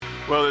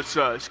Well, it's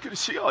good to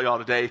see all y'all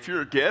today. If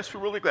you're a guest,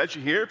 we're really glad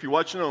you're here. If you're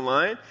watching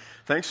online,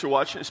 thanks for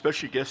watching,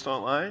 especially guests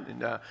online.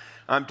 And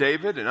I'm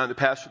David, and I'm the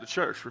pastor of the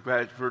church.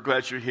 We're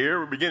glad you're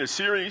here. We're beginning a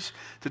series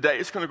today.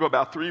 It's going to go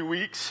about 3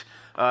 weeks.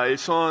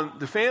 It's on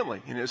the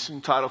family, and it's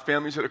entitled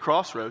Families at a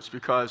Crossroads,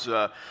 because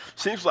it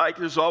seems like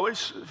there's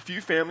always a few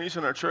families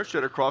in our church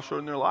that are crossroad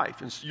in their life,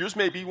 and yours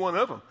may be one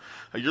of them.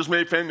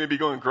 Family may be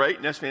going great,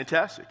 and that's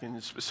fantastic.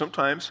 And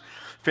sometimes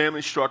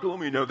families struggle, and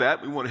we know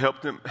that. We want to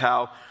help them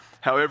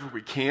however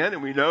we can,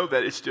 and we know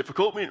that it's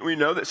difficult. We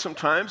know that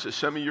sometimes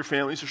some of your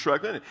families are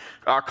struggling, and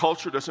our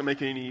culture doesn't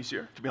make it any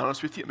easier. To be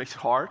honest with you, it makes it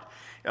hard.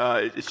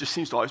 It just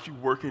seems to always be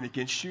working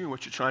against you and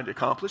what you're trying to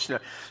accomplish. Now,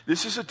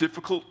 this is a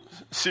difficult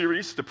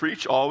series to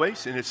preach,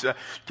 always, and it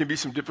can be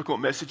some difficult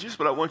messages,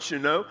 but I want you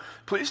to know,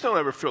 please don't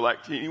ever feel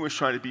like anyone's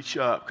trying to beat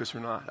you up, because we're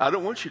not. I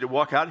don't want you to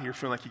walk out of here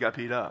feeling like you got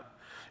beat up.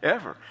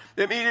 Ever.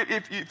 I mean,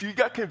 if you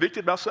got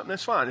convicted about something,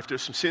 that's fine. If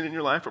there's some sin in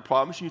your life or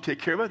problems you need to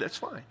take care of it, that's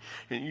fine.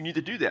 And you need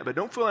to do that. But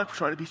don't feel like we're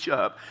trying to beat you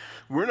up.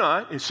 We're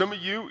not. And some of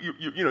you're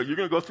going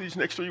to go through these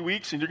next 3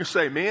 weeks, and you're going to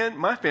say, man,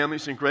 my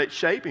family's in great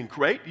shape and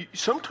great.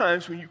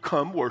 Sometimes when you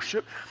come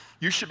worship,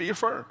 you should be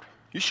affirmed.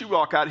 You should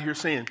walk out of here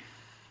saying,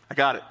 I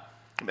got it.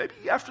 Maybe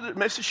after the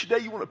message today,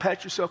 you want to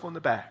pat yourself on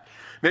the back.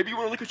 Maybe you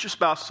want to look at your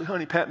spouse and say,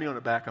 honey, pat me on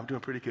the back. I'm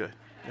doing pretty good.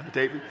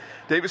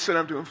 David said,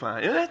 I'm doing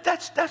fine. And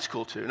that's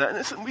cool too. Now,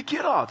 listen, we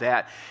get all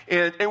that,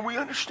 and we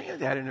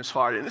understand that in his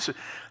heart. And listen,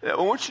 I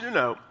want you to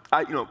know,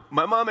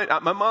 my mom,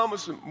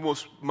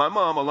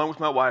 along with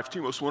my wife,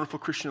 two most wonderful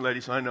Christian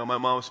ladies I know. My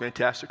mom was a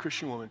fantastic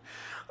Christian woman.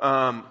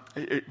 But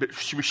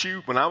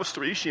when I was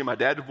 3, she and my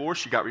dad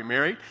divorced. She got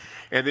remarried.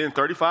 And then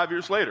 35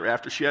 years later,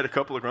 after she had a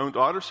couple of grown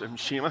daughters,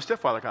 she and my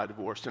stepfather got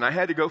divorced. And I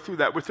had to go through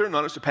that with her,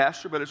 not as a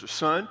pastor, but as her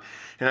son.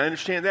 And I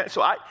understand that.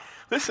 So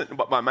listen,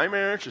 my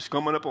marriage is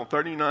coming up on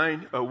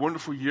 39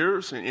 wonderful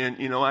years,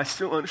 and I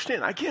still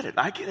understand. I get it.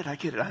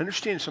 I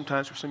understand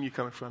sometimes where some of you are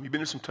coming from. You've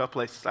been in some tough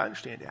places. I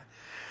understand that.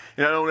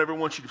 And I don't ever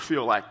want you to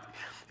feel like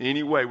in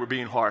any way we're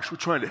being harsh. We're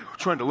trying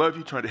to love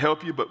you, trying to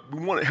help you, but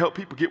we want to help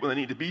people get where they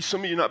need to be.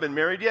 Some of you have not been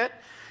married yet.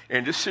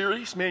 And this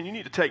series, man, you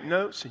need to take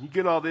notes, and you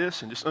get all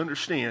this, and just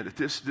understand that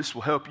this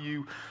will help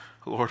you,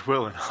 Lord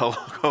willing,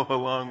 go a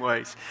long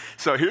ways.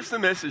 So here's the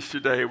message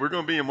today. We're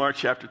going to be in Mark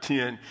chapter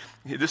 10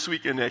 this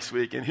week and next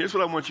week. And here's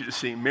what I want you to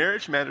see.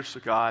 Marriage matters to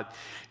God,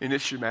 and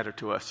it should matter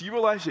to us. Do you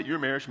realize that your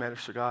marriage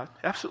matters to God?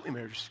 Absolutely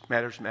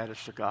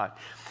matters to God.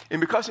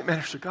 And because it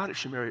matters to God, it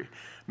should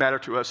matter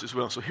to us as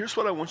well. So here's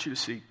what I want you to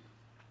see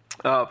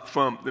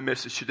from the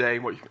message today,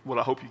 and what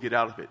I hope you get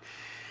out of it.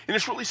 And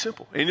it's really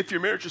simple. And if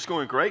your marriage is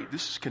going great,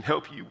 this can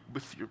help you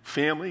with your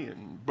family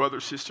and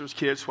brothers, sisters,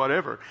 kids,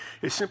 whatever.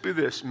 It's simply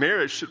this.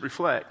 Marriage should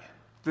reflect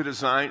the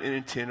design and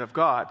intent of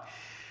God.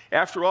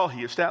 After all,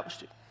 He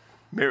established it.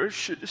 Marriage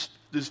should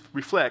just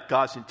reflect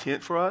God's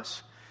intent for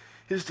us,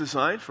 His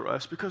design for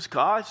us, because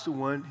God's the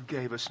one who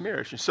gave us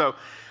marriage. And so,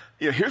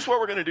 here's what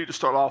we're going to do to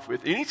start off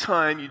with.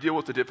 Anytime you deal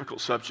with a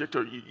difficult subject,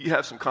 or you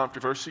have some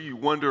controversy, you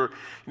wonder,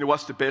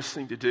 what's the best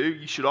thing to do,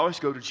 you should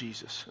always go to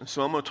Jesus. And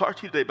so I'm going to talk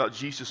to you today about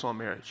Jesus on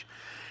marriage.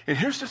 And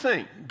here's the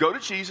thing. Go to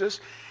Jesus,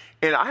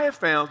 and I have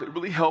found it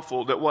really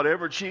helpful that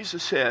whatever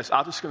Jesus says,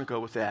 I'm just going to go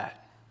with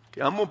that.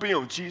 Okay? I'm going to be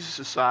on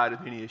Jesus' side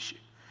of any issue.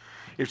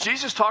 If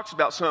Jesus talks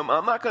about something,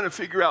 I'm not going to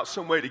figure out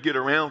some way to get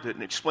around it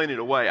and explain it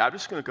away. I'm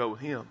just going to go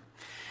with Him.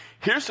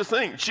 Here's the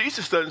thing.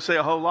 Jesus doesn't say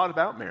a whole lot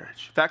about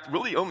marriage. In fact,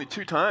 really only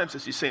 2 times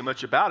does He say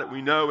much about it.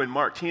 We know in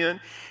Mark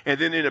 10, and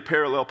then in a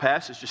parallel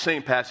passage, the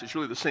same passage,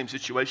 really the same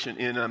situation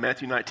in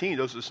Matthew 19.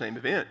 Those are the same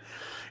event.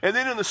 And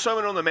then in the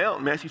Sermon on the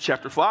Mount, Matthew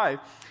chapter 5,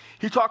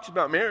 He talks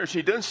about marriage.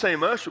 He doesn't say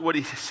much, but what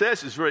He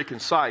says is very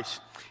concise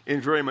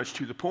and very much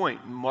to the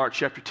point. Mark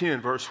chapter 10,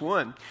 verse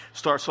 1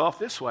 starts off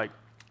this way.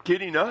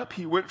 Getting up,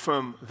 He went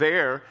from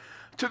there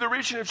to the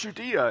region of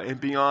Judea and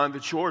beyond the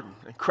Jordan,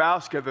 and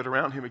crowds gathered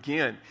around Him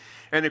again.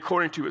 And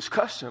according to His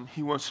custom,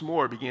 He once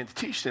more began to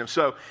teach them.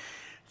 So,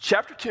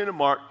 chapter 10 of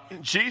Mark,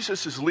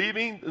 Jesus is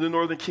leaving the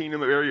northern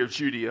kingdom area of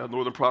Judea,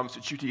 northern province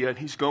of Judea, and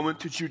He's going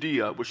to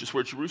Judea, which is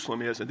where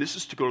Jerusalem is, and this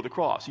is to go to the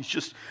cross. He's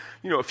just,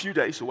 a few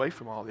days away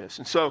from all this.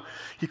 And so,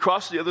 He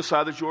crossed the other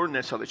side of the Jordan.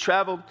 That's how they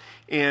traveled.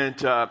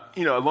 And,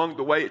 along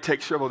the way, it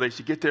takes several days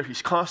to get there.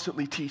 He's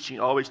constantly teaching,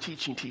 always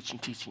teaching.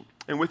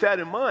 And with that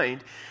in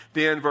mind,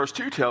 then verse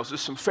 2 tells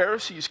us some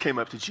Pharisees came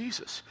up to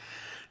Jesus,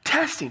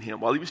 testing Him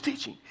while He was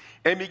teaching,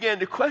 and began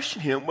to question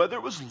Him whether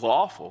it was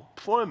lawful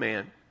for a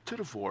man to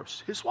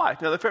divorce his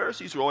wife. Now, the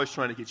Pharisees were always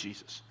trying to get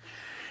Jesus.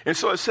 And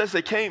so it says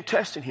they came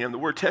testing Him. The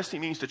word testing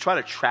means to try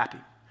to trap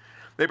Him.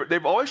 They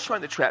were always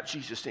trying to trap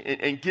Jesus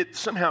and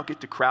somehow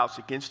get the crowds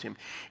against Him.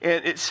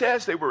 And it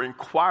says they were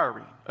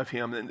inquiring of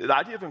Him. And the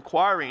idea of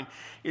inquiring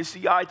is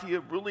the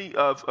idea really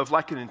of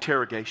like an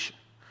interrogation.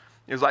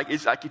 It's like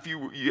if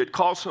you had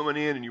called someone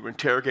in and you were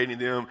interrogating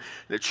them,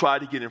 they tried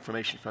to get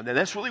information from them.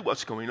 That's really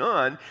what's going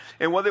on.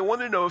 And they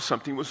wanted to know if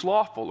something was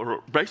lawful,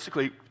 or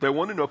basically they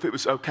wanted to know if it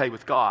was okay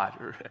with God,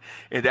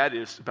 and that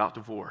is about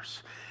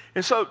divorce.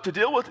 And so to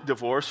deal with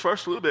divorce,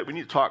 first a little bit, we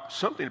need to talk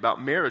something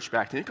about marriage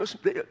back then, because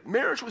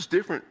marriage was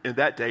different in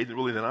that day than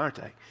our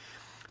day.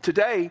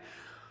 Today,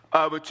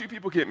 When two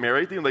people get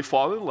married, they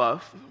fall in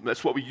love.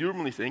 That's what we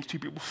normally think. Two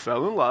people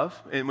fell in love,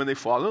 and when they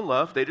fall in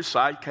love, they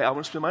decide, okay, I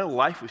want to spend my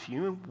life with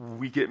you, and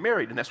we get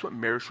married, and that's what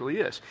marriage really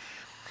is.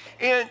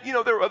 And,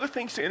 there are other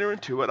things to enter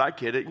into it. I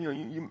get it.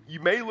 You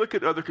may look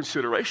at other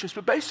considerations,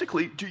 but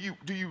basically, do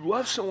you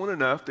love someone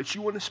enough that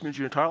you want to spend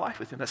your entire life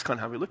with them? That's kind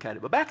of how we look at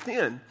it. But back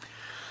then,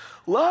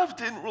 love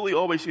didn't really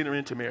always enter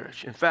into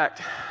marriage. In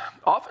fact,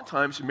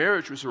 oftentimes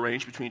marriage was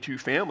arranged between two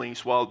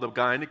families while the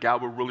guy and the gal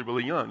were really,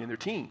 really young, in their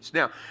teens.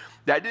 Now,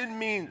 that didn't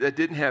mean that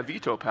didn't have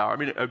veto power. I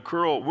mean,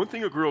 one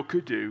thing a girl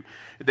could do,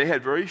 they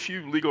had very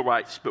few legal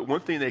rights, but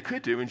one thing they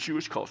could do in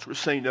Jewish culture was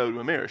say no to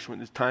a marriage. When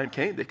the time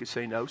came, they could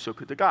say no, so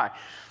could the guy.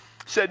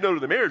 Said no to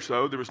the marriage,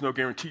 though. There was no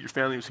guarantee your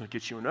family was going to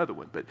get you another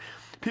one. But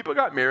people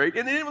got married,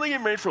 and they didn't really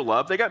get married for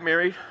love. They got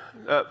married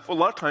a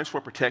lot of times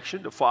for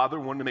protection. The father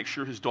wanted to make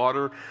sure his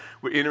daughter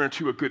would enter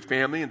into a good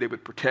family, and they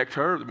would protect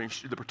her,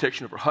 the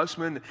protection of her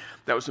husband.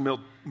 That was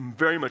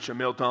very much a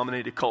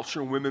male-dominated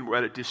culture. Women were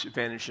at a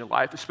disadvantage in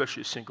life,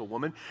 especially a single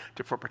woman.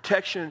 For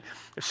protection,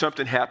 if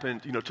something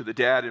happened, to the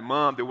dad and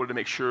mom, they wanted to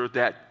make sure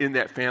that in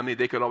that family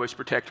they could always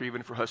protect her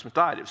even if her husband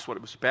died. It was what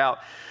it was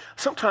about.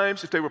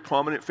 Sometimes, if they were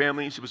prominent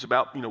families, it was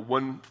about,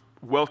 one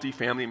wealthy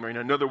family marrying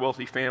another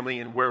wealthy family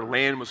and where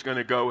land was going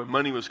to go and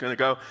money was going to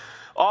go.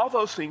 All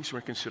those things were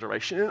in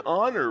consideration, and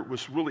honor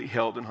was really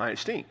held in high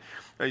esteem.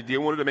 They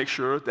wanted to make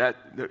sure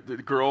that the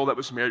girl that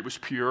was married was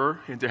pure,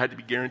 and there had to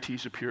be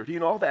guarantees of purity,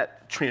 and all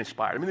that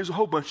transpired. I mean, there's a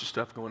whole bunch of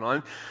stuff going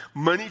on.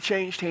 Money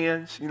changed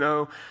hands,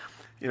 the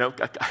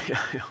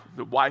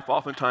wife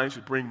oftentimes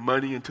would bring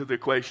money into the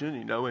equation,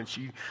 and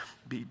she'd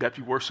be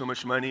worth so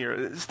much money,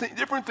 or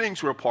different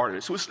things were a part of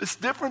it. So it's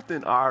different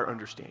than our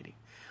understanding.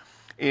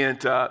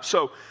 And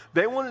so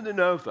they wanted to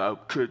know, though,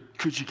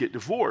 could you get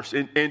divorced?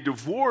 And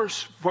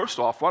divorce, first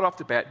off, right off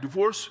the bat,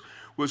 divorce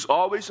was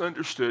always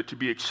understood to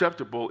be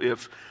acceptable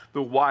if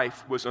the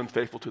wife was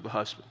unfaithful to the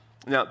husband.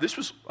 Now, this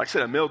was, like I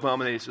said, a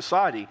male-dominated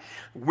society.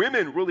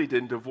 Women really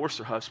didn't divorce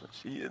their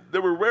husbands.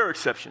 There were rare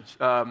exceptions.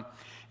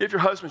 If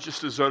your husband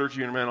just deserted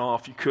you and ran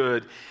off, you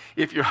could.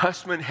 If your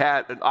husband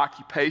had an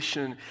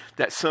occupation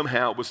that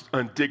somehow was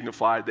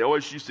undignified, they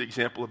always used the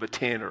example of a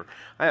tanner.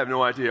 I have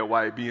no idea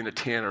why being a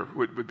tanner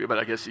would be, but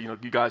I guess, you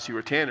guys who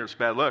are tanners,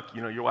 bad luck.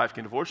 Your wife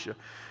can divorce you,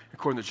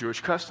 according to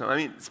Jewish custom. I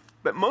mean,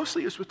 but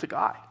mostly it's with the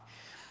guy.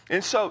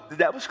 And so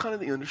that was kind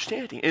of the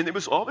understanding. And it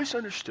was always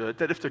understood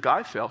that if the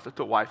guy felt that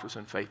the wife was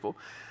unfaithful,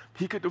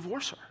 he could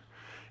divorce her.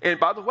 And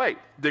by the way,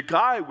 the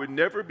guy would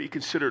never be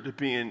considered to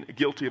being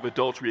guilty of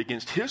adultery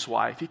against his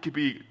wife. He could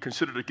be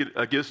considered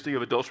guilty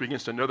of adultery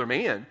against another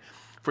man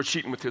for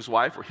cheating with his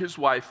wife, or his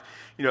wife,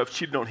 if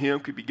cheated on him,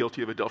 could be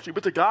guilty of adultery.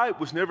 But the guy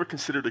was never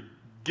considered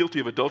guilty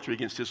of adultery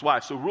against his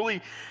wife. So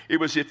really, it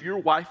was if your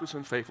wife was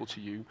unfaithful to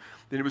you,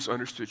 then it was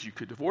understood you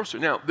could divorce her.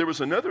 Now, there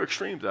was another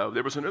extreme, though.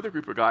 There was another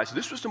group of guys.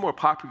 This was the more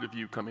popular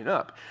view coming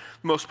up.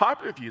 The most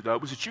popular view, though,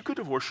 was that you could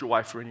divorce your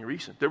wife for any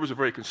reason. There was a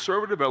very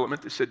conservative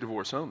element that said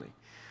divorce only.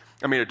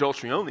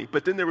 Adultery only.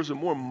 But then there was a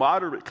more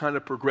moderate kind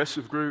of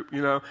progressive group,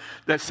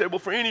 that said, well,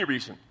 for any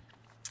reason.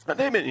 And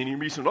they meant any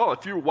reason at all.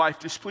 If your wife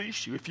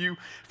displeased you, if you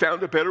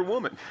found a better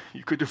woman,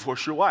 you could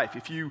divorce your wife.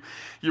 If your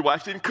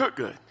wife didn't cook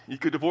good, you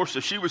could divorce her.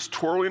 If she was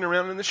twirling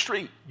around in the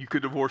street, you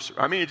could divorce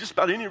her. Just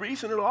about any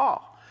reason at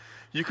all,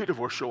 you could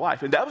divorce your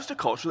wife. And that was the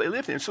culture they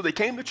lived in. So they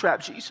came to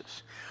trap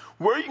Jesus.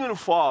 Where are you going to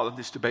fall in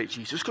this debate,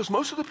 Jesus? Because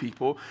most of the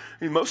people,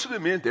 most of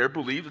the men there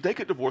believed that they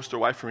could divorce their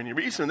wife for any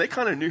reason. And they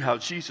kind of knew how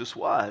Jesus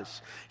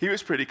was. He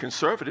was pretty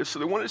conservative, so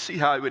they wanted to see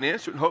how he would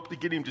answer and hope to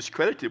get him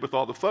discredited with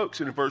all the folks.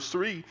 And in verse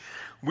 3,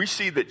 we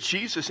see that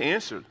Jesus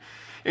answered.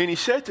 And he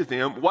said to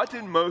them, what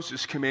did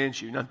Moses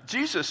command you? Now,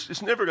 Jesus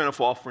is never going to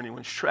fall for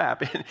anyone's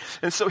trap.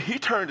 And so he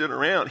turned it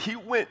around. He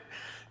went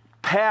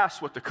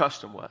past what the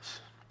custom was,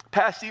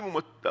 past even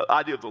what the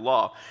idea of the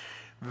law.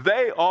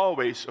 They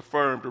always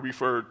affirmed or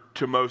referred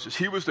to Moses.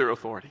 He was their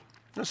authority.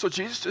 And so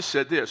Jesus just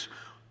said this.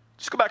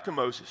 Let's go back to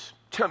Moses.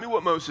 Tell me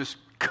what Moses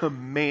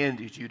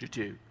commanded you to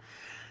do.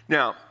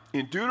 Now,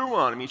 in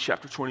Deuteronomy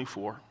chapter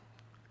 24,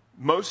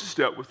 Moses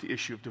dealt with the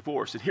issue of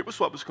divorce. And here was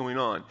what was going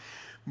on.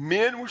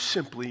 Men were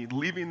simply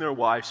leaving their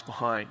wives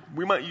behind.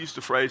 We might use the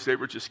phrase, they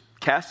were just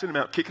casting them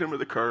out, kicking them to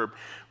the curb,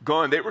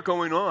 gone. They were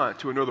going on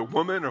to another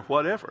woman or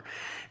whatever.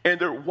 And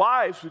their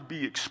wives would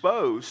be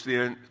exposed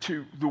then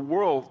to the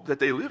world that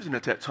they lived in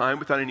at that time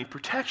without any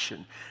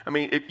protection.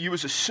 It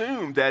was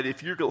assumed that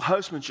if your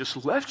husband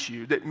just left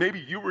you, that maybe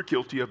you were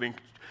guilty of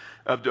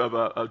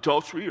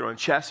adultery or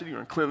unchastity or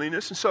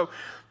uncleanliness. And so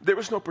there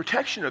was no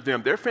protection of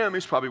them. Their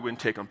families probably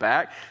wouldn't take them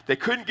back. They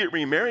couldn't get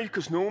remarried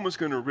because no one was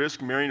going to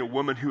risk marrying a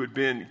woman who had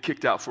been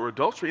kicked out for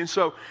adultery. And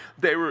so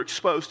they were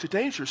exposed to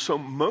danger. So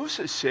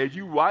Moses said,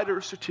 you write her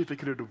a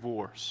certificate of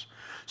divorce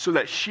so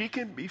that she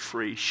can be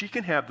free. She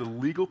can have the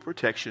legal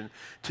protection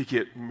to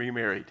get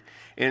remarried.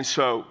 And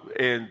so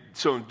in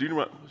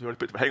Deuteronomy,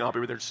 hang on, I'll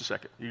be there just a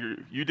second.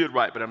 You did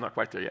right, but I'm not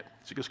quite there yet.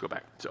 So just go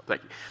back. So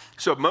thank you.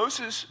 So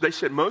they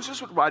said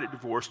Moses would write a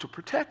divorce to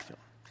protect them.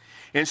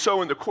 And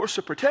so in the course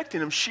of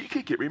protecting them, she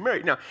could get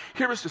remarried. Now,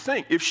 here was the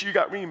thing. If she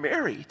got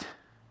remarried,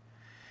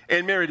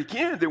 and married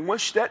again, then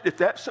if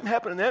something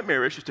happened in that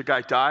marriage, if the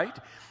guy died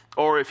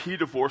or if he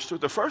divorced her,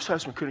 the first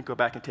husband couldn't go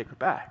back and take her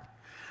back.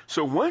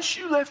 So once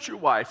you left your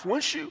wife,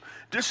 once you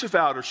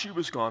disavowed her, she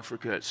was gone for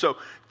good. So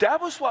that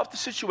was what the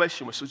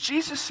situation was. So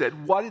Jesus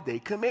said, what did they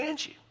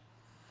command you?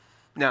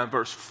 Now in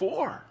verse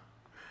 4,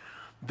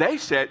 they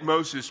said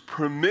Moses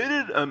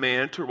permitted a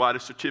man to write a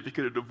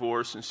certificate of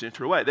divorce and send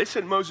her away. They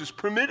said Moses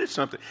permitted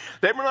something.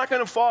 They were not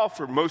going to fall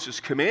for Moses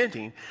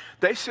commanding.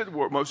 They said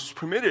what Moses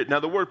permitted.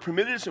 Now the word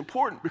permitted is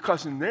important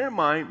because in their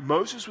mind,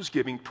 Moses was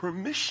giving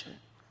permission.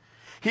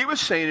 He was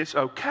saying it's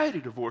okay to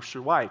divorce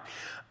your wife.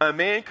 A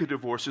man could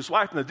divorce his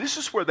wife. Now, this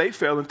is where they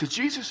fell into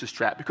Jesus'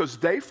 trap because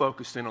they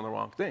focused in on the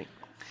wrong thing.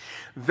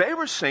 They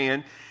were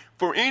saying,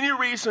 for any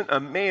reason a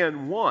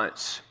man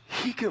wants,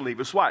 he can leave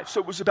his wife. So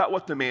it was about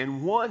what the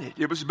man wanted.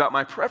 It was about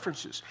my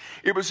preferences.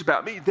 It was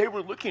about me. They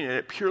were looking at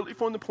it purely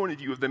from the point of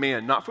view of the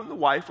man, not from the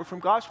wife or from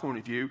God's point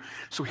of view.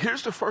 So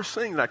here's the first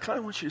thing that I kind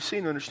of want you to see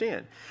and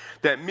understand,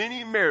 that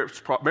many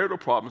marital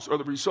problems are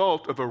the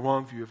result of a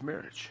wrong view of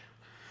marriage.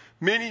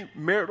 Many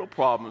marital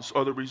problems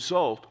are the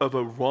result of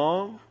a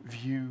wrong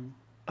view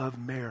of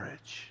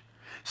marriage.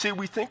 See,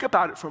 we think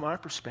about it from our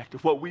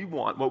perspective, what we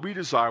want, what we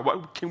desire,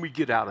 what can we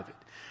get out of it.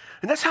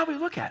 And that's how we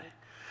look at it.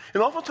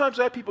 And oftentimes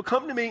I have people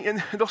come to me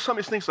and they'll tell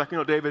me things like,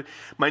 David,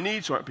 my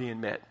needs aren't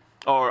being met.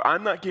 Or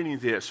I'm not getting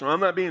this, or I'm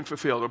not being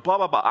fulfilled, or blah,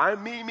 blah, blah.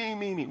 I'm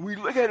me. We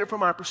look at it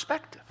from our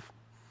perspective.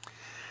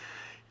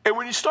 And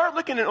when you start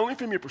looking at it only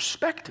from your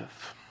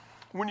perspective,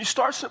 when you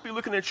start simply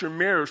looking at your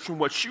marriage from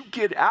what you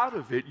get out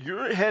of it,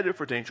 you're headed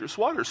for dangerous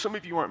waters. Some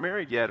of you aren't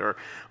married yet or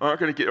aren't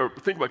going to get or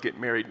think about getting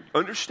married.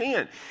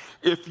 Understand,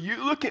 if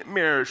you look at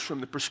marriage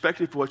from the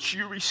perspective of what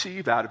you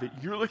receive out of it,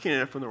 you're looking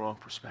at it from the wrong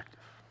perspective.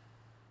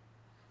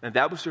 And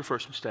that was their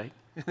first mistake.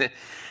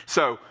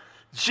 So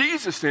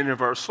Jesus then in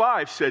verse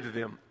 5 said to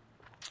them,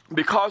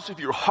 because of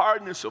your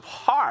hardness of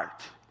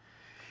heart,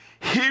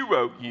 he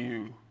wrote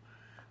you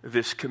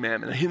this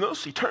commandment. And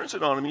he turns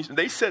it on them. And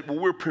they said, well,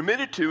 we're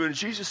permitted to. And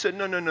Jesus said,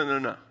 no.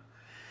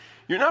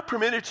 You're not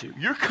permitted to.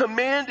 You're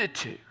commanded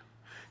to.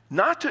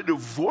 Not to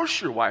divorce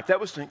your wife. That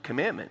was the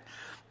commandment.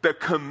 The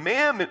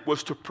commandment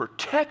was to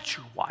protect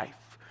your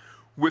wife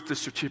with the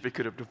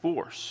certificate of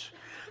divorce.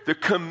 The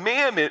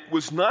commandment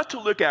was not to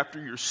look after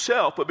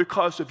yourself, but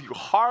because of your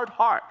hard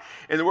heart.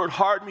 And the word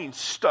hard means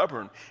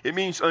stubborn. It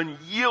means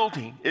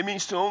unyielding. It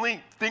means to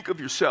only think of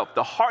yourself.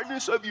 The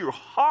hardness of your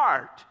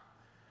heart.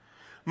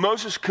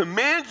 Moses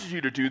commanded you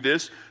to do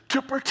this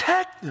to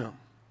protect them,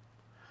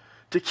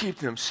 to keep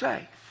them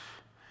safe,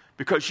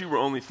 because you were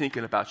only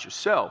thinking about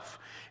yourself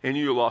and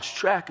you lost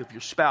track of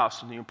your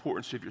spouse and the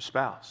importance of your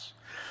spouse.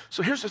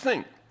 So here's the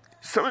thing.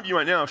 Some of you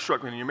right now are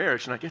struggling in your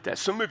marriage, and I get that.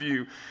 Some of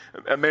you,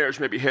 a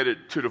marriage may be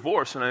headed to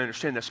divorce, and I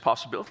understand that's a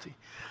possibility.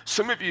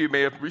 Some of you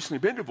may have recently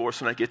been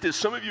divorced, and I get this.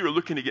 Some of you are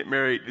looking to get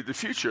married in the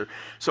future.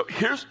 So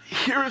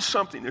here is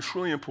something that's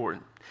really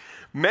important.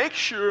 Make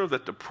sure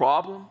that the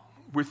problem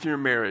with your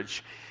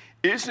marriage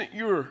isn't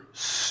your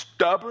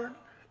stubborn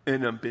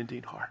and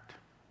unbending heart.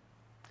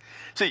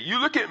 See, you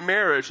look at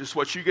marriage as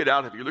what you get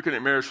out of it. You're looking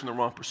at marriage from the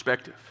wrong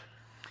perspective.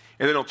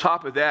 And then on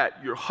top of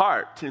that, your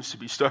heart tends to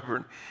be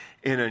stubborn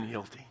and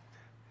unyielding.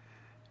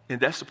 And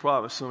that's the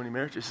problem with so many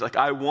marriages. It's like,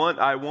 I want.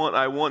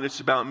 It's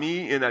about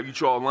me, and you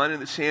draw a line in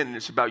the sand, and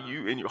it's about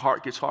you, and your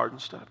heart gets hard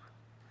and stubborn.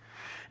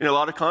 In a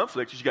lot of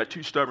conflicts, you got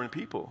two stubborn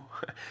people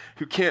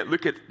who can't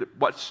look at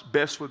what's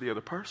best for the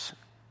other person.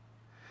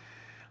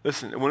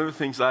 Listen, one of the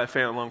things I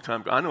found a long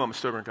time ago, I know I'm a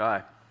stubborn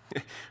guy,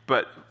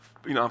 but,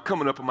 I'm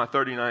coming up on my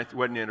 39th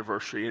wedding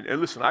anniversary.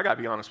 And listen, I got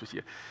to be honest with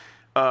you.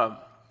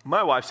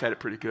 My wife's had it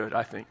pretty good,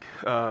 I think.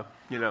 I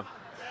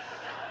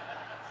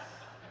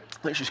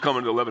think she's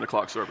coming to the 11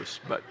 o'clock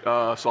service, but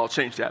so I'll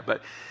change that.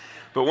 But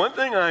one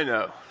thing I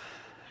know,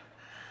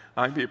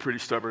 I can be a pretty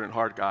stubborn and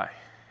hard guy.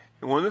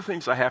 And one of the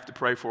things I have to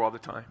pray for all the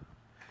time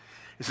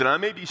is that I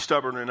may be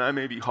stubborn and I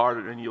may be hard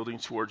and unyielding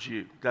towards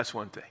you. That's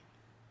one thing.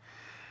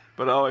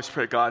 But I always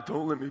pray, God,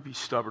 don't let me be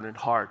stubborn and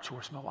hard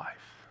towards my wife.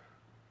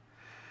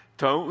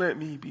 Don't let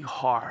me be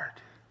hard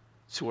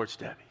towards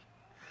Debbie.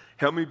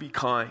 Help me be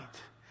kind.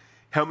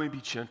 Help me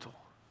be gentle.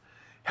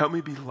 Help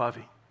me be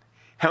loving.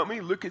 Help me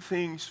look at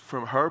things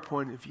from her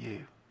point of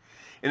view.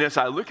 And as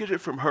I look at it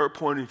from her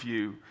point of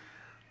view,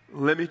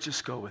 let me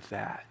just go with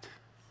that.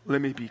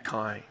 Let me be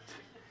kind.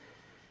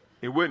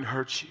 It wouldn't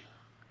hurt you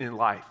in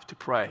life to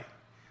pray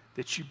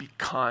that you be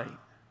kind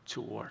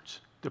towards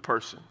the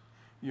person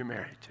you're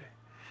married to.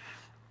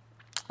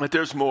 But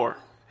there's more.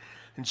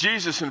 And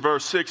Jesus in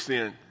verse 6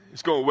 then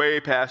is going way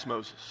past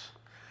Moses.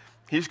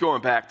 He's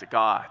going back to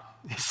God.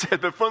 He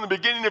said that from the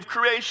beginning of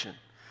creation,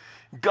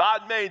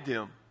 God made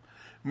them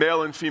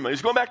male and female.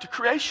 He's going back to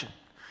creation.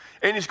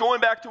 And he's going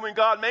back to when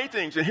God made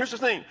things. And here's the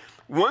thing.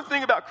 One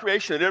thing about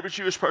creation that every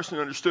Jewish person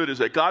understood is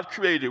that God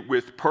created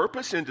with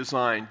purpose and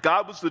design.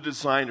 God was the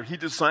designer. He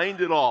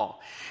designed it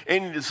all.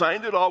 And he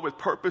designed it all with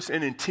purpose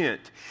and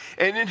intent.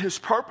 And in his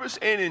purpose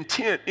and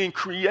intent in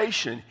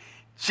creation,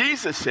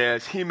 Jesus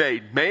says he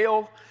made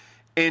male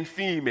and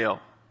female.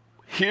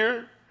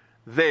 Here,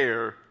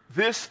 there,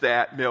 this,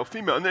 that, male,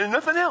 female. And then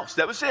nothing else.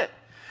 That was it.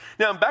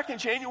 Now, back in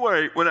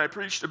January, when I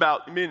preached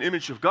about being an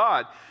image of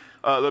God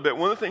a little bit,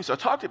 one of the things I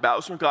talked about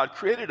was when God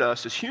created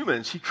us as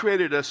humans, he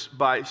created us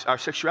by our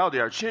sexuality,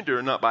 our gender,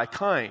 and not by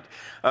kind.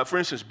 For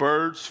instance,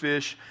 birds,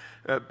 fish,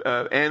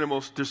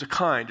 animals, there's a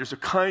kind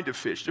of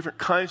fish, different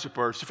kinds of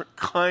birds, different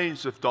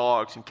kinds of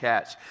dogs and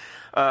cats.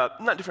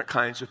 Not different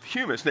kinds of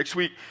humans. Next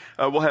week,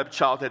 we'll have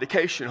child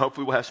dedication.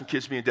 Hopefully, we'll have some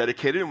kids being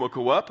dedicated, and we'll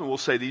go up and we'll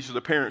say, these are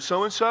the parents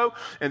so-and-so,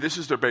 and this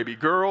is their baby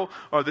girl,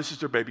 or this is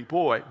their baby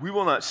boy. We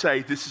will not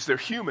say, this is their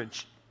human.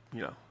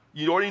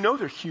 You already know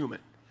they're human.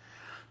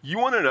 You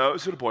want to know,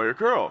 is it a boy or a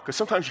girl? Because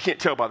sometimes you can't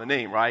tell by the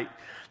name, right?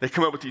 They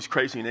come up with these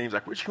crazy names,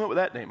 like, where'd you come up with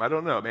that name? I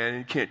don't know, man, and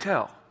you can't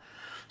tell.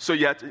 So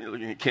you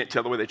can't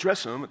tell the way they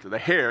dress them, the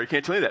hair, you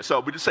can't tell you that.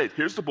 So we just say,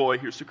 here's the boy,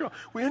 here's the girl.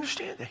 We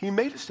understand that. He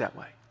made us that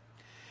way.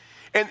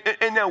 And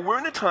now we're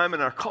in a time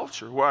in our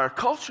culture where our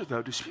culture,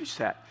 though, disputes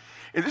that.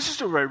 And this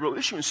is a very real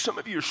issue, and some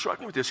of you are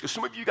struggling with this because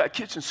some of you got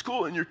kids in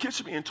school, and your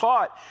kids are being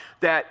taught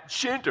that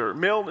gender,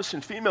 maleness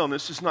and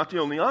femaleness is not the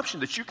only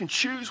option, that you can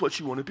choose what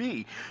you want to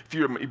be. If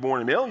you're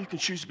born a male, you can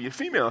choose to be a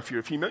female. If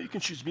you're a female, you can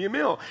choose to be a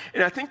male.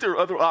 And I think there are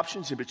other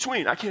options in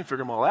between. I can't figure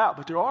them all out,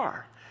 but there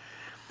are.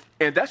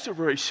 And that's a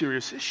very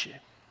serious issue.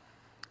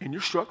 And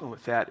you're struggling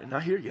with that, and I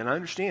hear you, and I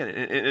understand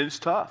it, and it's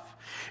tough.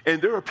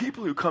 And there are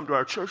people who come to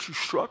our church who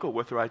struggle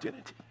with their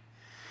identity.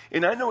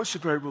 And I know it's a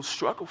very real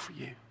struggle for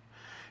you.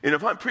 And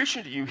if I'm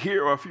preaching to you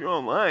here or if you're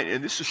online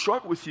and this is a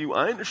struggle with you,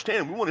 I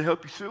understand. We want to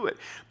help you through it.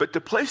 But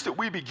the place that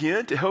we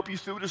begin to help you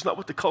through it is not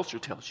what the culture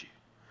tells you.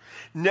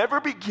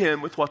 Never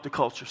begin with what the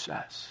culture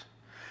says.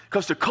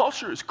 Because the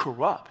culture is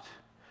corrupt.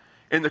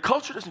 And the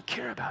culture doesn't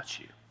care about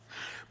you.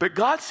 But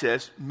God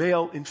says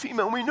male and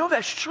female. And we know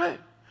that's true.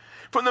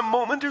 From the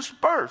moment there's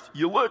birth,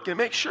 you look and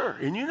make sure,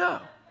 and you know.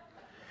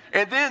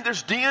 And then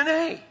there's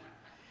DNA.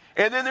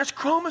 And then there's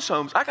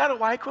chromosomes. I got a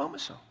Y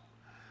chromosome.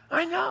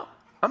 I know.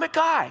 I'm a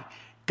guy.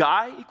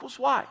 Guy equals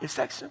Y. It's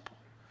that simple.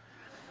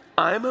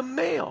 I'm a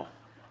male.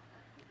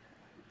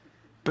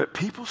 But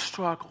people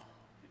struggle.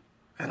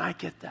 And I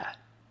get that.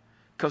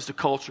 Because the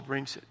culture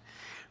brings it.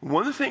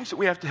 One of the things that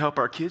we have to help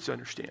our kids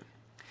understand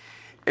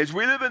is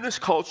we live in this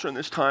culture in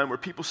this time where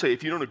people say,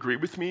 if you don't agree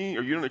with me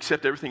or you don't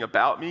accept everything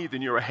about me,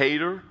 then you're a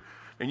hater.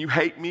 And you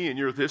hate me and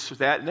you're this or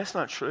that. And that's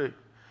not true.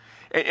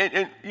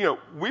 And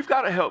we've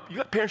got to help.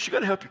 Parents, you got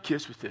to help your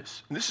kids with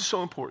this. And this is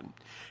so important.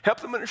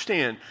 Help them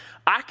understand,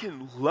 I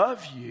can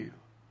love you,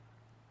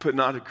 but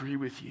not agree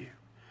with you,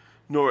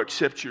 nor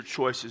accept your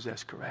choices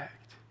as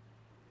correct.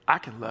 I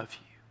can love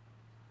you,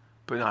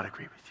 but not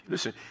agree with you.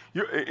 Listen,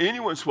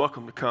 anyone's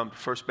welcome to come to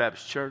First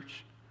Baptist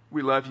Church.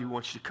 We love you, we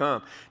want you to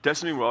come.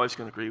 Doesn't mean we're always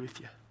going to agree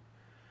with you.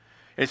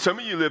 And some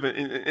of you live in,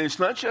 and it's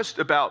not just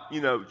about,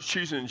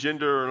 choosing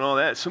gender and all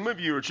that. Some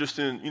of you are just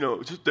in,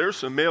 there's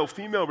some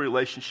male-female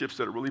relationships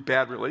that are really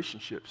bad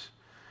relationships.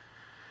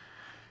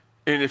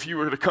 And if you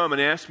were to come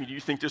and ask me, do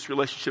you think this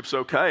relationship's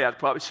okay? I'd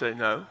probably say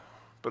no,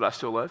 but I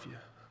still love you.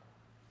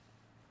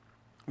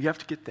 We have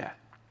to get that.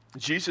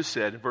 Jesus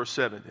said in verse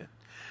 7 then,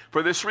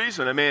 for this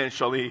reason a man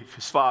shall leave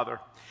his father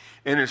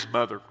and his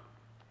mother,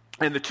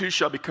 and the two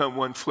shall become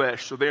one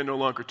flesh. So they are no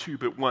longer two,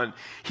 but one.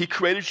 He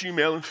created you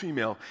male and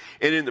female.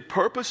 And in the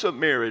purpose of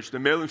marriage, the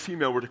male and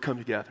female were to come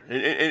together.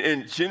 And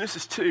in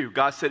Genesis 2,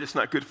 God said it's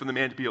not good for the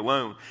man to be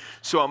alone.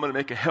 So I'm going to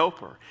make a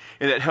helper.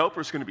 And that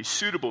helper is going to be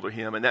suitable to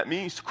him. And that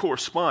means to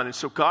correspond. And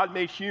so God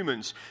made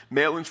humans,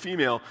 male and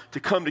female, to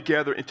come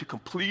together and to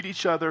complete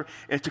each other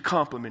and to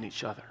complement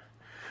each other.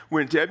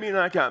 When Debbie and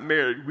I got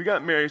married, we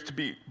got married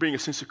to bring a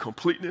sense of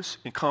completeness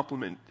and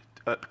complement.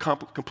 I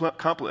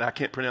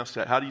can't pronounce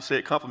that. How do you say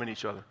it? Complement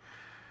each other.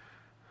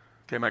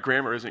 Okay, my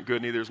grammar isn't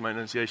good, neither is my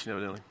enunciation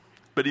evidently.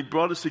 But he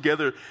brought us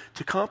together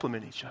to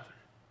complement each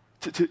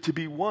other, to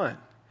be one,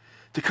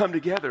 to come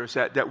together as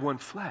that one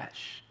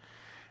flesh.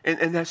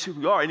 And that's who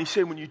we are. And he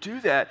said when you do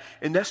that,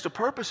 and that's the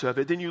purpose of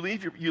it, then you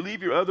leave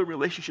your other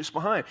relationships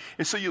behind.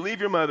 And so you leave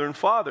your mother and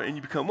father and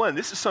you become one.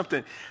 This is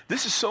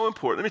so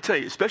important. Let me tell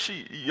you,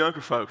 especially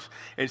younger folks,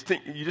 and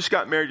you just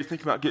got married, you're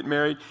thinking about getting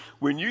married.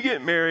 When you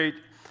get married,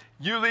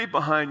 you leave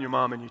behind your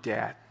mom and your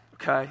dad,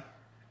 okay?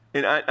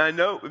 And I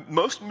know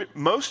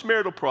most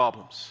marital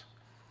problems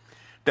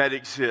that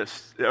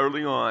exist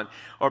early on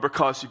are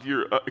because of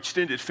your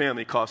extended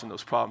family causing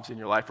those problems in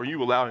your life, or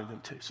you allowing them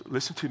to. So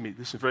listen to me.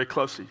 Listen very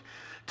closely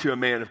to a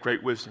man of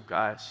great wisdom,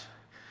 guys.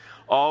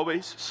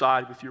 Always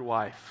side with your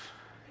wife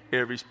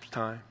every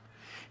time.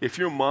 If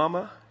your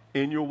mama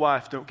and your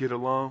wife don't get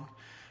along,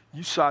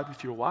 you side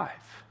with your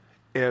wife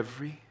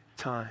every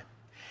time.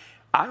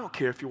 I don't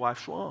care if your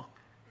wife's wrong.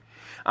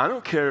 I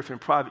don't care if in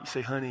private you say,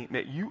 honey,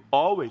 man, you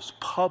always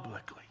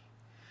publicly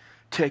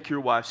take your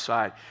wife's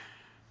side.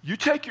 You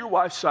take your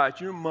wife's side,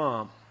 your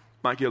mom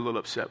might get a little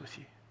upset with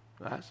you.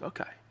 That's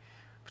okay.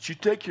 But you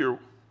take your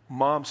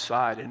mom's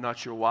side and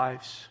not your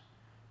wife's,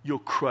 you'll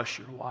crush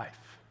your wife.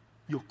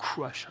 You'll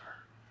crush her.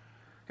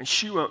 And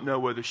she won't know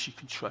whether she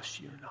can trust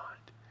you or not.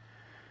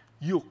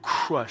 You'll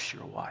crush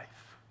your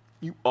wife.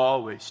 You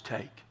always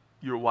take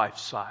your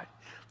wife's side.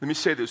 Let me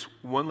say this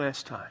one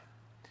last time.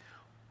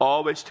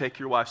 Always take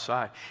your wife's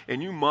side.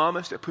 And you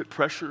mamas that put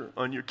pressure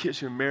on your kids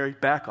who are married,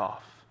 back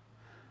off.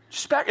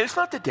 Just back. And it's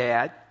not the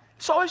dad.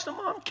 It's always the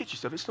mom. Kid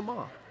yourself. It's the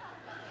mom.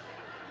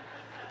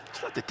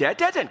 It's not the dad.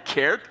 Dad doesn't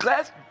care.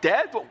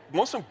 Dad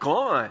wants them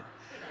gone.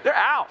 They're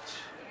out.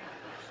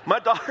 My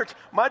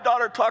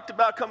daughter talked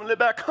about coming to live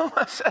back home.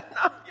 I said,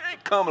 no, you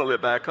ain't coming to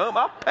live back home.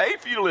 I'll pay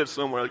for you to live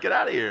somewhere. Get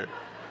out of here.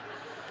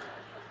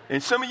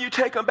 And some of you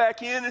take them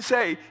back in and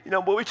say,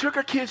 well, we took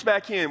our kids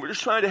back in. We're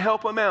just trying to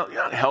help them out.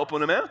 You're not helping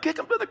them out. Kick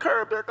them to the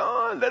curb. They're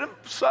gone. Let them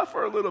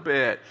suffer a little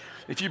bit.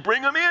 If you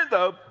bring them in,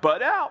 though,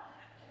 butt out.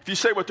 If you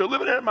say, well, they're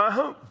living at my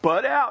home,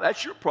 butt out.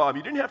 That's your problem.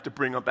 You didn't have to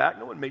bring them back.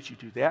 No one made you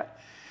do that.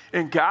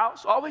 And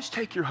gals, always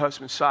take your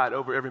husband's side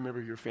over every member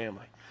of your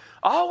family.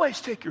 Always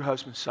take your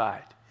husband's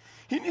side.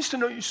 He needs to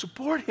know you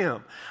support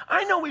him.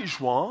 I know he's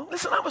wrong.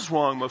 Listen, I was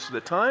wrong most of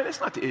the time. That's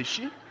not the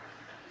issue.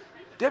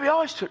 Debbie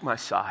always took my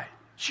side.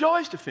 She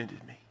always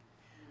defended me.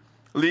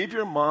 Leave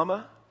your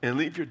mama and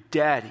leave your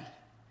daddy,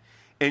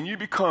 and you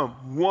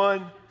become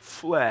one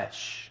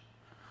flesh.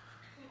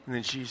 And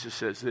then Jesus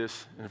says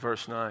this in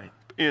verse 9.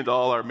 End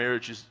all our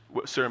marriages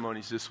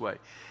ceremonies this way.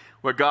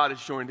 What God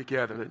has joined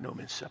together, let no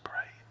man separate.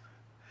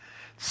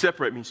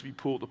 Separate means to be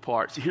pulled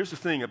apart. See, here's the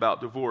thing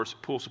about divorce.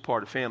 It pulls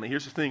apart a family.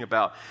 Here's the thing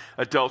about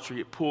adultery.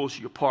 It pulls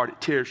you apart.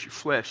 It tears your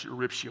flesh. It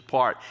rips you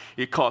apart.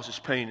 It causes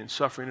pain and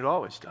suffering. It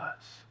always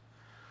does.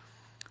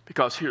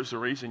 Because here's the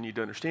reason you need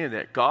to understand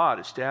that. God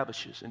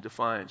establishes and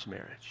defines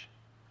marriage.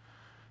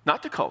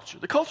 Not the culture.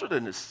 The culture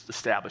doesn't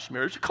establish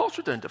marriage. The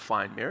culture doesn't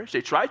define marriage.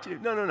 They try to.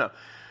 No.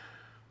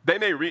 They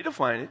may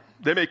redefine it.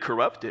 They may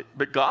corrupt it.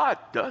 But God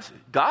does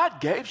it. God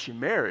gave you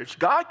marriage.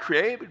 God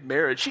created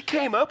marriage. He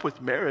came up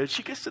with marriage.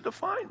 He gets to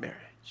define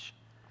marriage.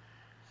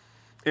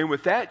 And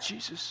with that,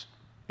 Jesus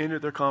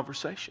entered their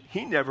conversation.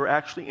 He never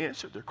actually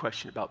answered their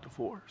question about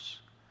divorce.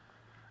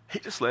 He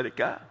just let it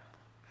go.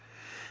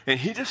 And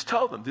he just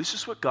told them, this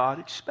is what God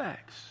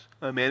expects.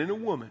 A man and a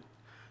woman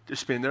to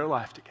spend their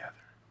life together.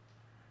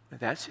 And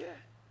that's it.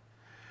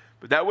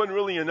 But that wasn't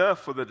really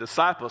enough for the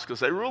disciples because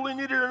they really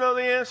needed to know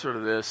the answer to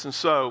this. And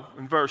so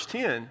in verse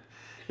 10,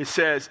 it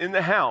says, in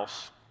the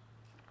house,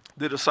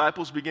 the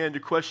disciples began to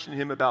question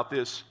him about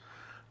this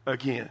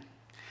again.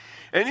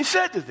 And he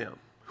said to them,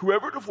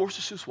 whoever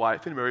divorces his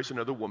wife and marries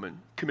another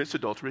woman commits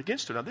adultery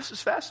against her. Now this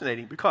is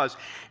fascinating because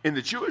in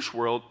the Jewish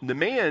world, the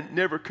man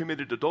never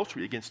committed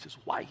adultery against his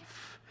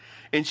wife.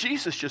 And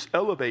Jesus just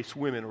elevates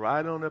women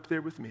right on up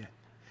there with men.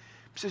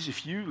 He says,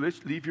 if you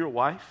leave your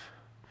wife,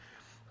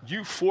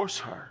 you force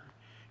her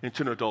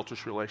into an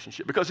adulterous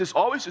relationship. Because it's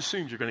always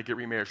assumed you're going to get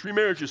remarried.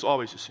 Remarriage is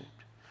always assumed.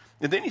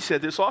 And then he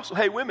said this also.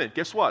 Hey, women,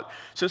 guess what?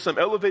 Since I'm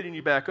elevating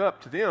you back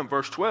up to them,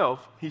 verse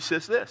 12, he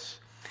says this.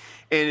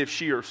 And if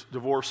she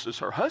divorces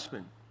her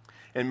husband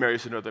and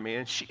marries another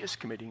man, she is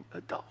committing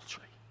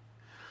adultery.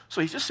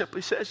 So he just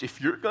simply says, if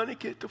you're going to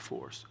get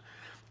divorced,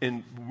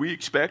 and we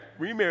expect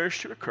remarriage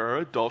to occur,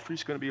 adultery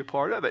is going to be a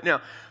part of it. Now,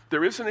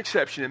 there is an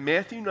exception. In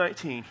Matthew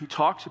 19, he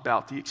talks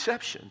about the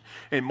exception.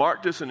 And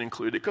Mark doesn't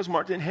include it because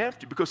Mark didn't have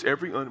to, because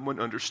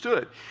everyone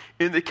understood.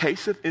 In the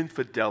case of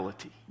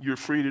infidelity, you're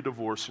free to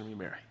divorce and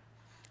remarry.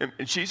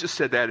 And Jesus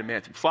said that in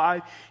Matthew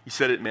 5. He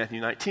said it in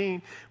Matthew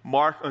 19.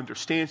 Mark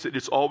understands that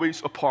it's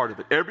always a part of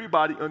it.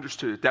 Everybody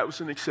understood it. That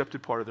was an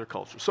accepted part of their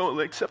culture. So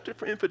accepted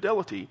for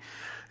infidelity.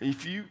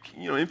 If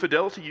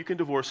infidelity, you can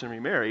divorce and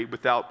remarry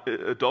without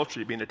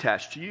adultery being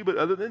attached to you. But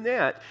other than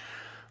that,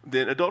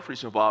 then adultery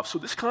is involved. So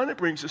this kind of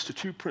brings us to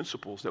two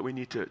principles that we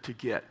need to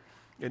get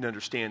and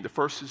understand. The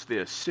first is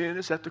this. Sin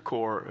is at the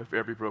core of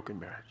every broken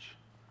marriage.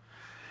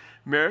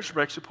 Marriage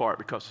breaks apart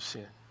because of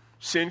sin.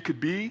 Sin could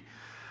be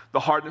the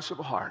hardness of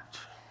a heart.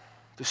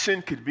 The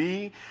sin could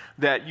be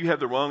that you have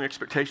the wrong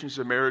expectations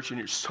of marriage and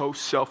you're so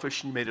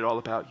selfish and you made it all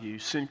about you.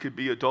 Sin could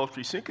be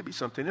adultery. Sin could be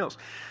something else.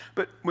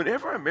 But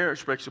whenever a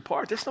marriage breaks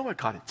apart, that's not what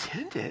God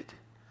intended.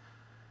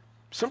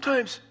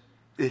 Sometimes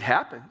it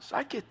happens.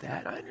 I get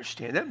that. I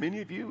understand that.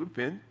 Many of you have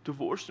been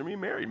divorced and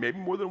remarried, maybe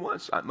more than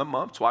once. My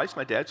mom twice,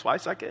 my dad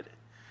twice. I get it.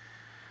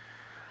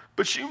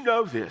 But you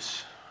know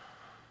this.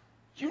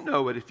 You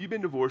know it. If you've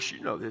been divorced,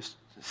 you know this.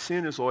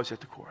 Sin is always at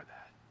the core of that.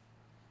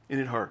 And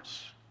it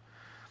hurts.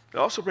 It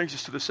also brings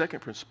us to the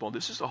second principle. And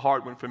this is a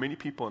hard one for many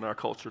people in our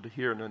culture to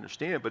hear and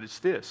understand, but it's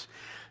this.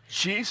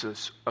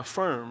 Jesus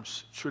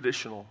affirms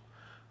traditional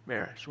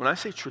marriage. When I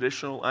say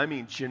traditional, I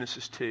mean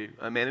Genesis 2.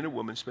 A man and a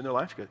woman spend their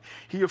life together.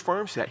 He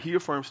affirms that. He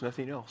affirms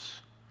nothing else.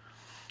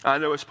 I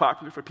know it's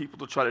popular for people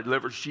to try to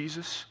leverage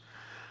Jesus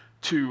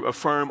to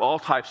affirm all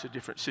types of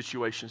different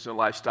situations and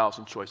lifestyles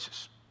and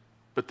choices.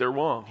 But they're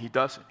wrong. He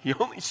doesn't. He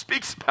only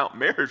speaks about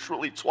marriage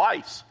really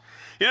twice.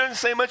 He doesn't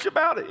say much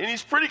about it. And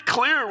he's pretty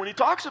clear when he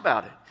talks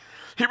about it.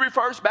 He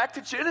refers back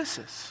to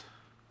Genesis.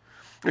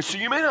 And so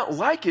you may not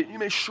like it. You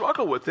may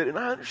struggle with it. And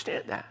I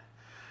understand that.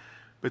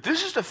 But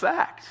this is the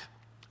fact.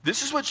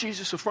 This is what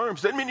Jesus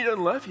affirms. Doesn't mean he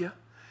doesn't love you.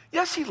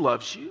 Yes, he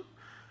loves you.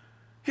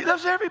 He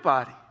loves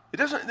everybody. It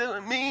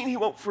doesn't mean he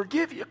won't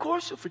forgive you. Of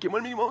course he'll forgive you.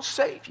 It doesn't mean he won't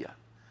save you.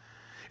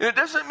 And it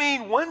doesn't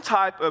mean one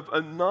type of a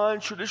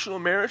non-traditional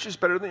marriage is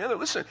better than the other.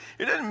 Listen,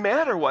 it doesn't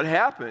matter what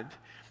happened.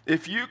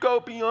 If you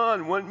go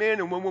beyond one man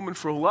and one woman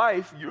for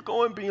life, you're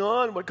going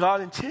beyond what God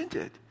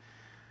intended.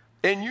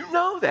 And you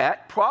know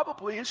that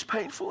probably is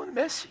painful and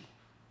messy.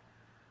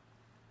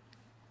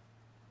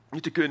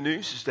 But the good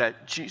news is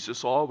that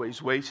Jesus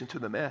always wades into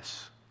the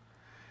mess.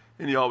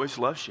 And he always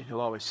loves you, and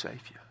he'll always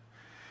save you.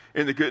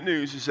 And the good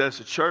news is that as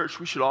a church,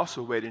 we should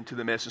also wade into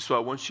the mess. And so I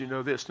want you to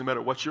know this, no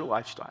matter what's your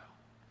lifestyle,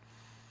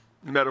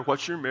 no matter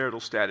what's your marital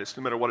status,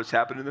 no matter what has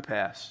happened in the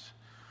past,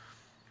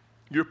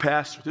 your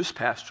pastor, this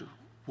pastor,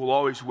 will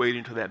always wade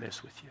into that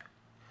mess with you.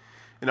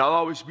 And I'll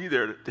always be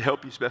there to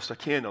help you as best I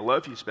can, to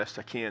love you as best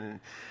I can, and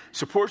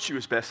support you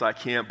as best I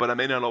can, but I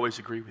may not always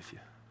agree with you.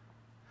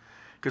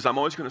 Because I'm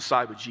always going to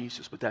side with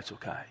Jesus, but that's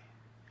okay.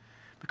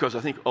 Because I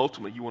think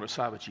ultimately you want to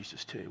side with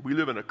Jesus too. We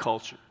live in a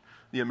culture.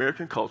 The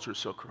American culture is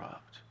so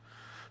corrupt.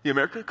 The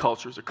American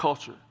culture is a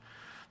culture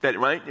that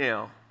right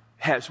now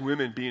has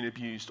women being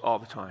abused all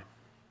the time,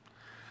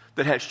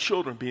 that has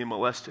children being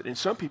molested. And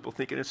some people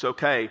thinking it's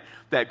okay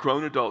that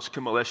grown adults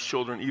can molest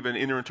children, even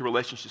enter into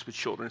relationships with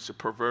children. It's a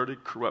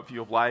perverted, corrupt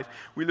view of life.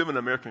 We live in an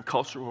American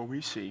culture where we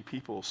see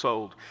people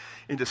sold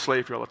into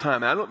slavery all the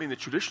time. And I don't mean the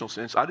traditional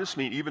sense. I just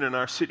mean even in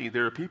our city,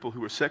 there are people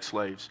who are sex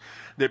slaves.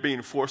 They're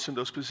being forced in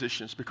those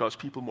positions because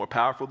people are more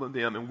powerful than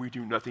them, and we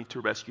do nothing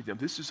to rescue them.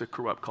 This is a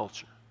corrupt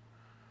culture.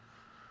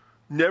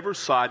 Never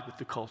side with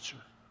the culture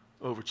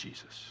over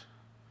Jesus.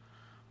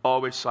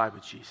 Always side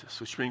with Jesus,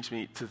 which brings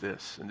me to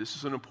this, and this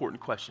is an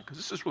important question because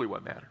this is really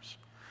what matters.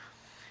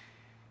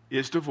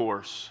 Is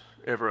divorce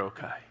ever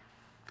okay?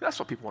 That's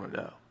what people want to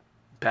know.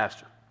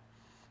 Pastor,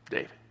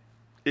 David,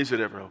 is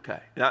it ever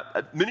okay? Now,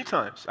 many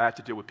times I have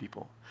to deal with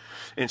people,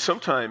 and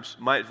sometimes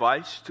my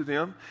advice to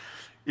them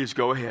is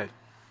go ahead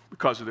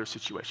because of their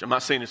situation. I'm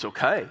not saying it's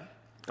okay.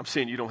 I'm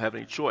saying you don't have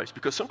any choice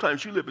because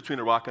sometimes you live between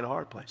a rock and a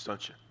hard place,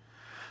 don't you?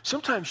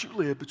 Sometimes you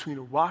live between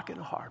a rock and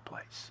a hard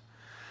place.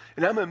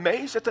 And I'm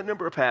amazed at the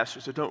number of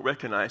pastors that don't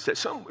recognize that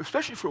some,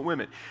 especially for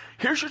women,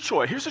 here's your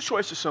choice. Here's the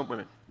choice to some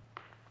women.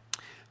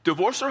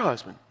 Divorce their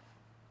husband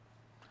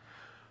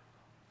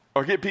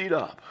or get beat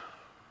up.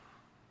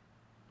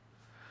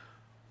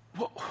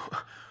 Well,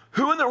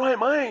 who in their right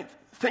mind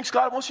thinks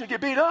God wants you to get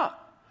beat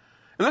up?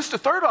 Unless the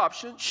third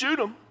option, shoot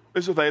them,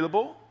 is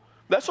available.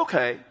 That's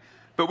okay.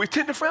 But we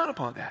tend to frown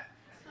upon that.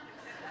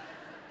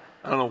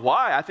 I don't know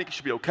why. I think it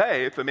should be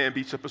okay if a man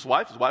beats up his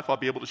wife ought to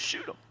be able to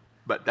shoot him.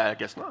 But I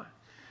guess not.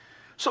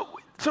 So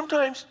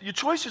sometimes your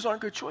choices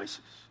aren't good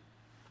choices.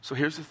 So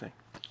here's the thing.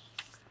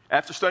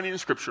 After studying the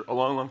scripture a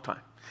long, long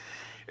time,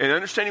 and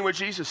understanding what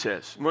Jesus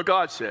says, and what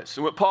God says,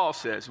 and what Paul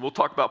says, and we'll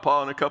talk about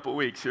Paul in a couple of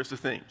weeks, here's the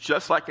thing.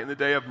 Just like in the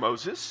day of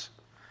Moses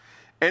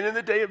and in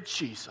the day of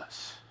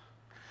Jesus,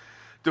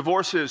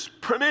 divorce is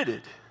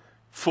permitted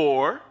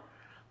for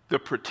the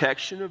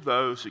protection of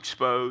those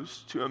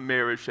exposed to a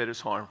marriage that is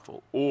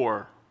harmful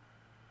or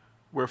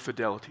where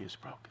fidelity is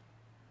broken.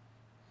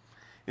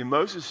 In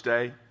Moses'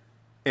 day,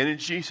 and in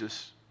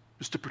Jesus,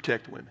 was to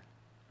protect women.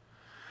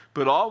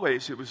 But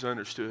always it was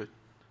understood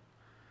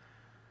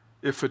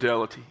if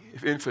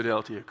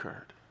infidelity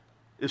occurred,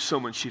 if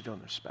someone cheated on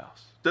their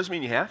spouse. Doesn't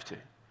mean you have to,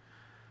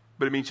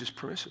 but it means it's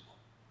permissible.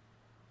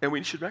 And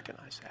we should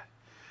recognize that.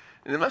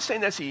 And I'm not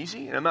saying that's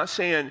easy, and I'm not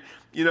saying,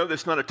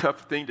 that's not a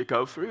tough thing to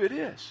go through. It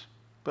is.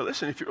 But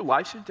listen, if your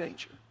life's in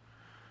danger,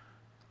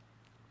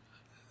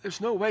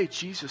 there's no way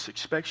Jesus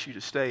expects you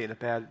to stay in a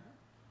bad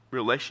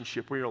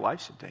relationship where your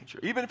life's in danger,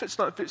 even if it's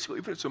not physical,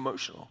 even if it's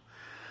emotional.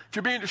 If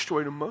you're being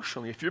destroyed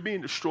emotionally, if you're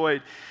being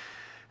destroyed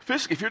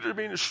physically, if you're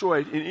being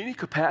destroyed in any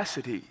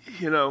capacity,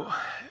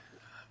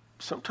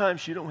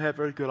 sometimes you don't have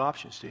very good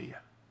options, do you?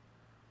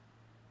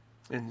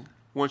 And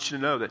I want you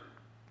to know that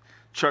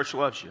church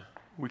loves you.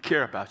 We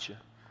care about you.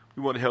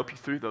 We want to help you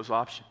through those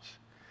options.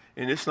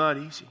 And it's not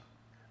easy.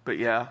 But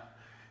yeah,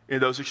 in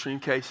those extreme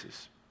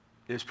cases,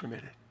 it's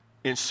permitted.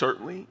 And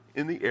certainly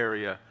in the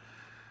area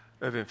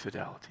of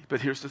infidelity. But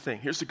here's the thing.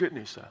 Here's the good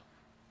news, though.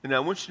 And I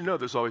want you to know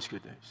there's always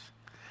good news.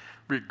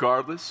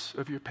 Regardless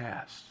of your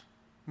past,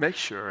 make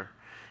sure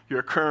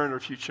your current or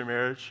future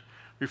marriage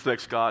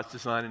reflects God's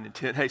design and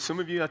intent. Hey, some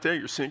of you out there,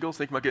 you're single,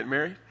 thinking about getting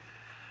married.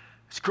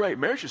 It's great.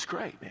 Marriage is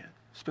great, man.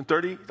 It's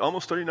been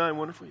almost 39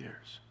 wonderful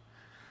years.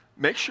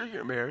 Make sure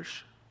your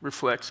marriage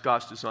reflects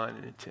God's design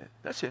and intent.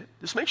 That's it.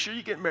 Just make sure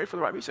you get married for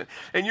the right reason.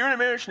 And you're in a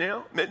marriage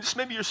now. This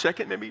may be your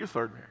second, maybe your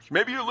third marriage.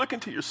 Maybe you're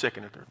looking to your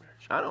second or third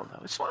marriage. I don't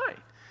know. It's fine.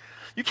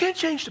 You can't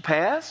change the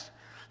past.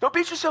 Don't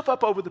beat yourself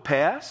up over the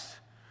past.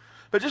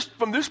 But just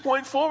from this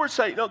point forward,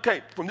 say,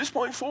 okay, from this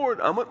point forward,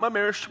 I want my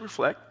marriage to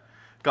reflect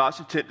God's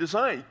intent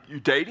design.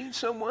 You're dating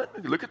someone.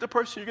 Look at the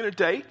person you're going to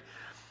date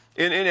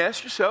and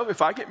ask yourself,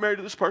 if I get married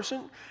to this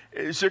person,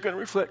 is it going to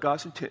reflect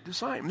God's intent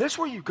design? And that's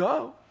where you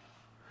go.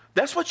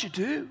 That's what you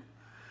do.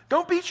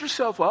 Don't beat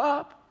yourself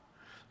up.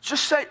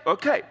 Just say,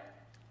 okay,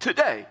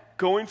 today,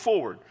 going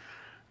forward,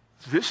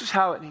 this is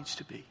how it needs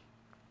to be.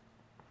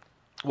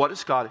 What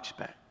does God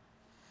expect?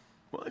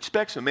 Well, it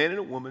expects a man and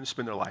a woman to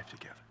spend their life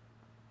together.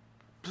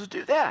 Just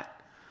do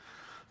that.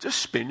 Just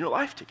spend your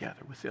life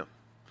together with them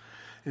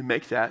and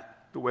make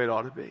that the way it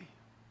ought to be.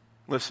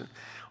 Listen,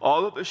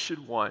 all of us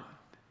should want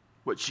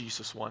what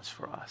Jesus wants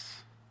for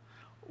us.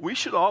 We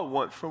should all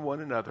want from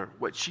one another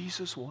what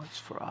Jesus wants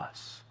for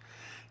us.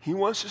 He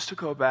wants us to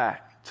go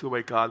back to the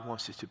way God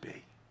wants it to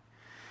be.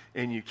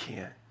 And you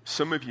can.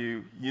 Some of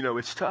you,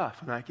 it's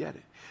tough, and I get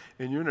it.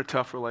 And you're in a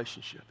tough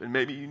relationship. And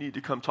maybe you need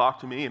to come talk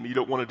to me, and you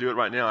don't want to do it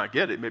right now. I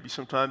get it. Maybe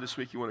sometime this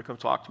week you want to come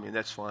talk to me, and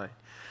that's fine.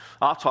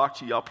 I'll talk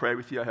to you. I'll pray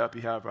with you. I'll help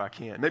you however I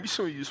can. Maybe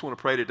some of you just want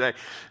to pray today.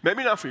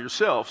 Maybe not for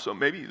yourself. So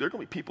maybe there are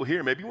going to be people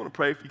here. Maybe you want to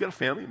pray if you got a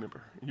family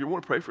member. And you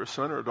want to pray for a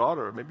son or a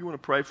daughter. Or maybe you want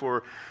to pray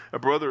for a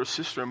brother or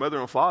sister, a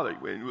mother and father.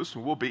 And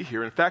listen, we'll be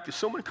here. In fact, if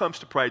someone comes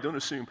to pray, don't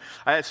assume.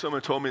 I had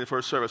someone told me in the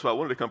first service, well, I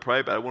wanted to come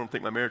pray, but I want them to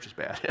think my marriage is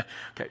bad.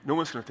 Okay, no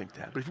one's going to think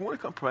that. But if you want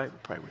to come pray, we'll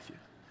pray with you.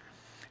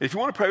 If you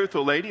want to pray with a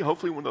lady,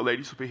 hopefully one of the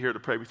ladies will be here to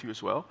pray with you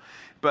as well.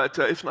 But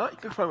if not, you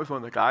can pray with one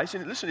of the guys.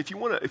 And listen, if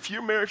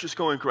your marriage is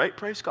going great,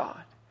 praise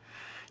God.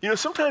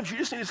 Sometimes you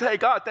just need to say, hey,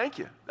 God, thank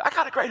you. I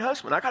got a great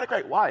husband. I got a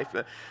great wife.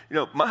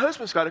 My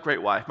husband's got a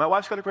great wife. My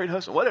wife's got a great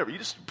husband. Whatever. You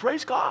just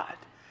praise God.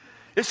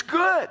 It's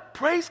good.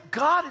 Praise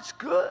God. It's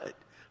good.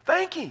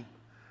 Thank Him.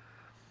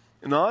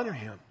 And honor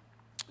Him.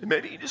 And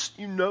maybe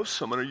you know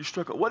someone or you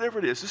struggle. Whatever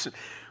it is. Listen,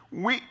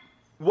 what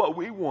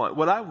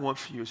I want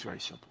for you is very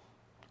simple.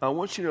 I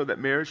want you to know that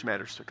marriage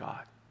matters to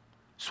God.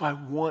 So I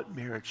want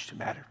marriage to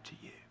matter to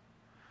you.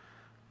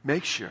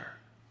 Make sure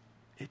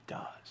it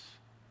does.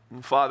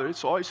 And Father,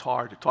 it's always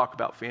hard to talk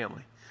about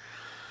family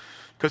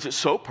because it's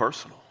so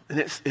personal.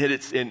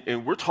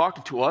 And we're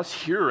talking to us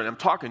here, and I'm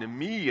talking to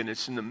me, and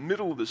it's in the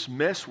middle of this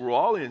mess we're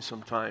all in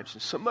sometimes.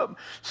 And some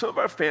of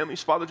our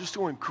families, Father, just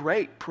doing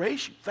great.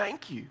 Praise you.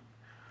 Thank you.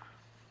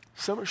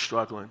 Some are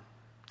struggling.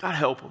 God,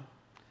 help them.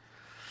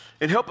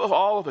 And help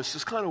all of us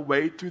just kind of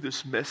wade through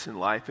this mess in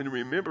life and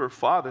remember,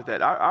 Father,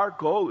 that our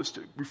goal is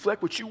to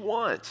reflect what you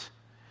want.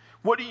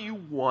 What do you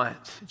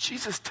want?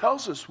 Jesus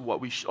tells us what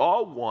we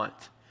all want.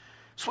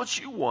 It's what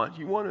you want.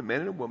 You want a man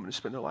and a woman to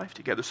spend their life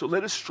together. So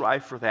let us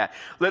strive for that.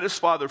 Let us,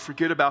 Father,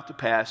 forget about the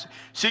past.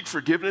 Seek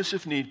forgiveness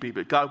if need be.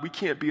 But God, we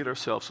can't be it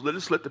ourselves. So let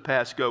us let the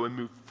past go and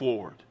move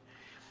forward.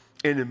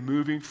 And in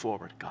moving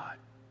forward, God,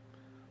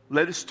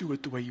 let us do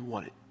it the way you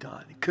want it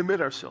done. And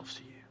commit ourselves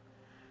to you.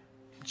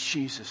 In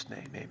Jesus'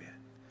 name, amen.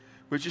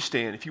 Would you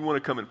stand? If you want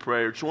to come and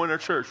pray or join our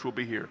church, we'll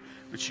be here.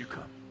 Would you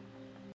come?